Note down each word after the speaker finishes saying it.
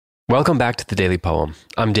Welcome back to the Daily Poem.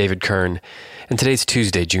 I'm David Kern, and today's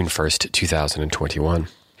Tuesday, June 1st, 2021.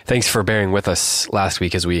 Thanks for bearing with us last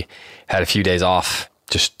week as we had a few days off,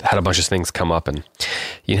 just had a bunch of things come up, and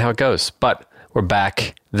you know how it goes. But we're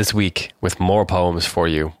back this week with more poems for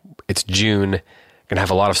you. It's June. Going to have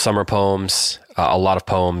a lot of summer poems, a lot of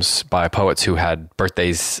poems by poets who had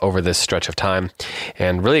birthdays over this stretch of time,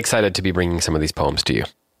 and really excited to be bringing some of these poems to you.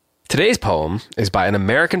 Today's poem is by an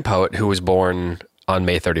American poet who was born on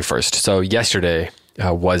May 31st. So yesterday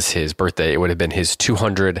was his birthday. It would have been his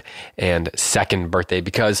 202nd birthday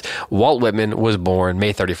because Walt Whitman was born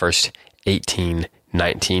May 31st,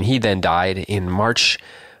 1819. He then died in March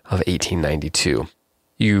of 1892.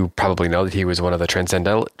 You probably know that he was one of the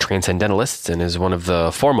transcendentalists and is one of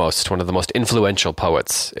the most influential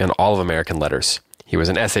poets in all of American letters. He was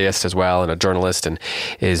an essayist as well and a journalist, and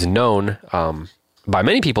is known by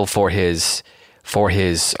many people for his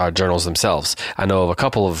journals themselves. I know of a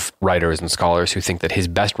couple of writers and scholars who think that his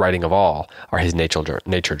best writing of all are his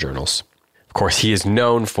nature journals. Of course, he is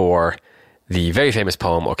known for the very famous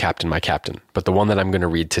poem, "O Captain, My Captain." But the one that I'm going to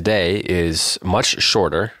read today is much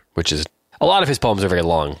shorter, which is, a lot of his poems are very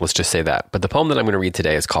long, let's just say that. But the poem that I'm going to read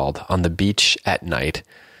today is called "On the Beach at Night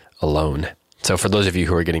Alone." So for those of you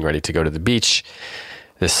who are getting ready to go to the beach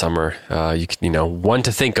this summer, one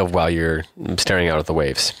to think of while you're staring out at the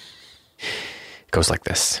waves. It goes like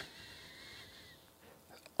this.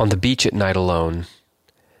 On the beach at night alone,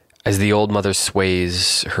 as the old mother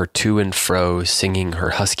sways her to and fro, singing her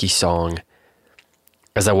husky song,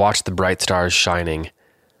 as I watch the bright stars shining,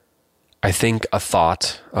 I think a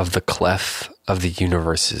thought of the clef of the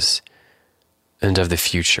universes and of the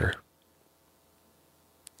future.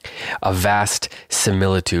 A vast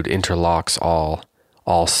similitude interlocks all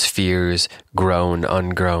spheres, grown,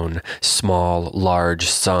 ungrown, small, large,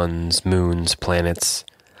 suns, moons, planets,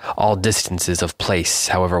 all distances of place,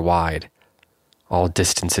 however wide, all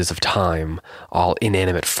distances of time, all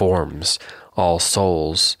inanimate forms, all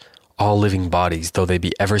souls, all living bodies, though they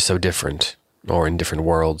be ever so different, or in different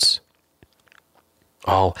worlds.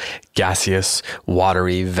 All gaseous,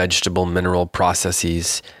 watery, vegetable, mineral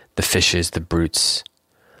processes, the fishes, the brutes,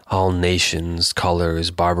 all nations,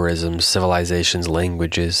 colors, barbarisms, civilizations,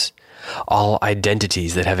 languages, all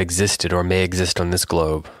identities that have existed or may exist on this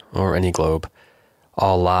globe, or any globe,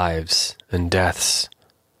 all lives and deaths,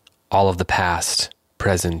 all of the past,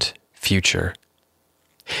 present, future.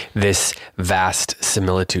 This vast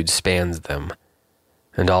similitude spans them,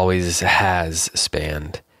 and always has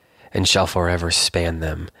spanned, and shall forever span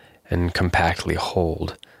them, and compactly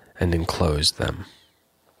hold and enclose them.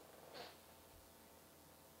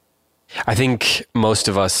 I think most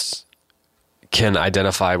of us can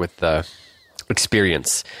identify with the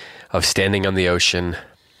experience of standing on the ocean,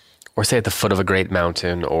 or say at the foot of a great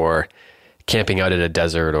mountain, or camping out at a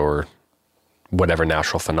desert, or whatever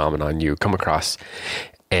natural phenomenon you come across,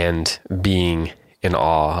 and being in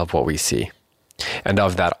awe of what we see. And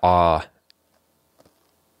of that awe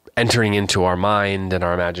entering into our mind and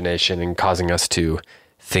our imagination and causing us to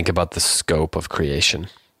think about the scope of creation,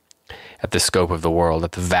 at the scope of the world,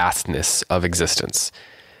 at the vastness of existence,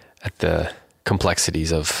 at the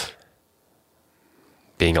complexities of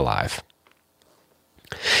being alive.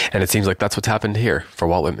 And it seems like that's what's happened here for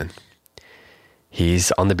Walt Whitman.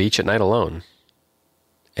 He's on the beach at night alone,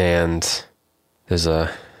 and there's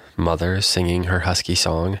a mother singing her husky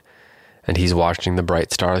song, and he's watching the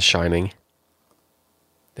bright stars shining.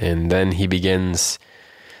 And then he begins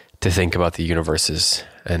to think about the universes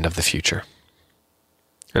and of the future.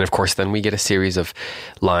 And of course, then we get a series of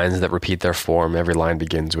lines that repeat their form. Every line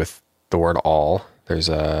begins with the word all. There's,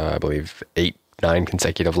 I believe, 8-9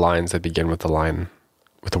 consecutive lines that begin with the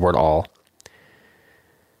word all.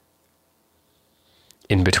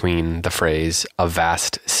 In between the phrase, a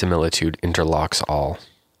vast similitude interlocks all.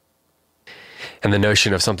 And the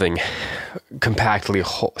notion of something compactly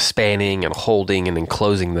spanning and holding and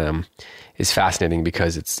enclosing them is fascinating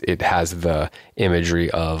because it has the imagery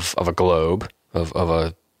of a globe, of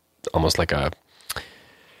a almost like a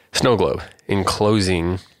snow globe,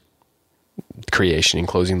 enclosing creation,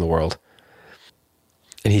 enclosing the world.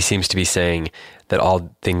 And he seems to be saying that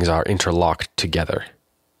all things are interlocked together.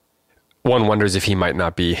 One wonders if he might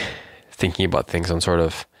not be thinking about things on sort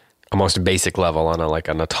of a most basic level, on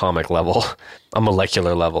an atomic level, a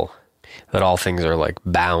molecular level, that all things are like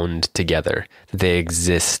bound together, that they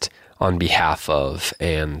exist on behalf of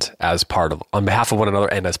on behalf of one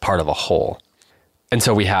another and as part of a whole. And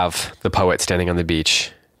so we have the poet standing on the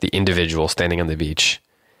beach, the individual standing on the beach,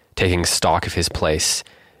 taking stock of his place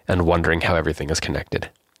and wondering how everything is connected.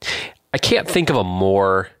 I can't think of a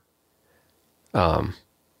more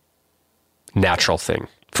natural thing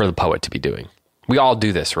for the poet to be doing. We all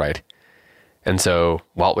do this, right? And so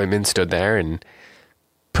Walt Whitman stood there and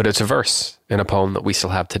put it to verse in a poem that we still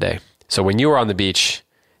have today. So when you were on the beach,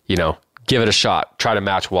 give it a shot. Try to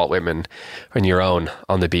match Walt Whitman on your own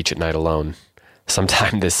on the beach at night alone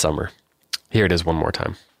sometime this summer. Here it is one more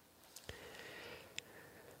time.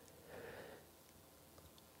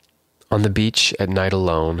 On the beach at night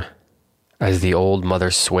alone, as the old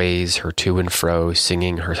mother sways her to and fro,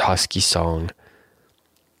 singing her husky song,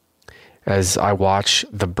 as I watch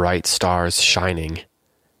the bright stars shining,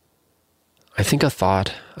 I think a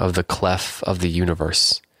thought of the clef of the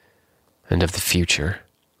universe and of the future.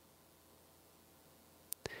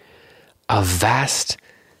 A vast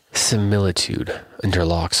similitude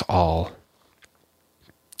interlocks all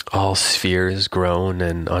spheres grown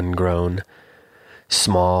and ungrown,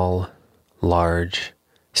 small, large,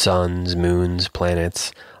 suns, moons,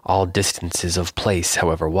 planets, all distances of place,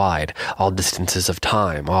 however wide, all distances of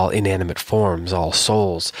time, all inanimate forms, all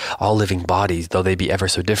souls, all living bodies, though they be ever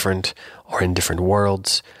so different, or in different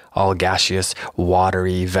worlds, all gaseous,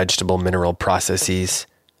 watery, vegetable, mineral processes,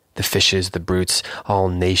 the fishes, the brutes, all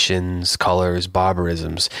nations, colors,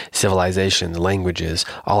 barbarisms, civilizations, languages,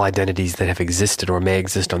 all identities that have existed or may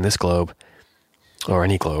exist on this globe, or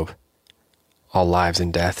any globe, all lives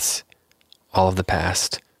and deaths, all of the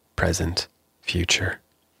past, present, future.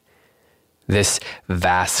 This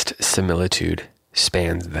vast similitude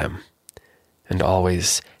spans them, and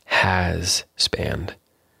always has spanned,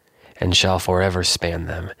 and shall forever span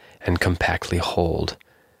them, and compactly hold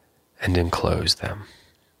and enclose them.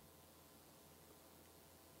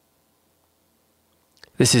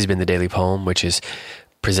 This has been the Daily Poem, which is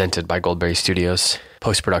presented by Goldberry Studios.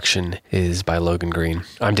 Post-production is by Logan Green.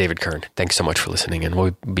 I'm David Kern. Thanks so much for listening, and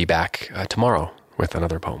we'll be back tomorrow with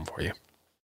another poem for you.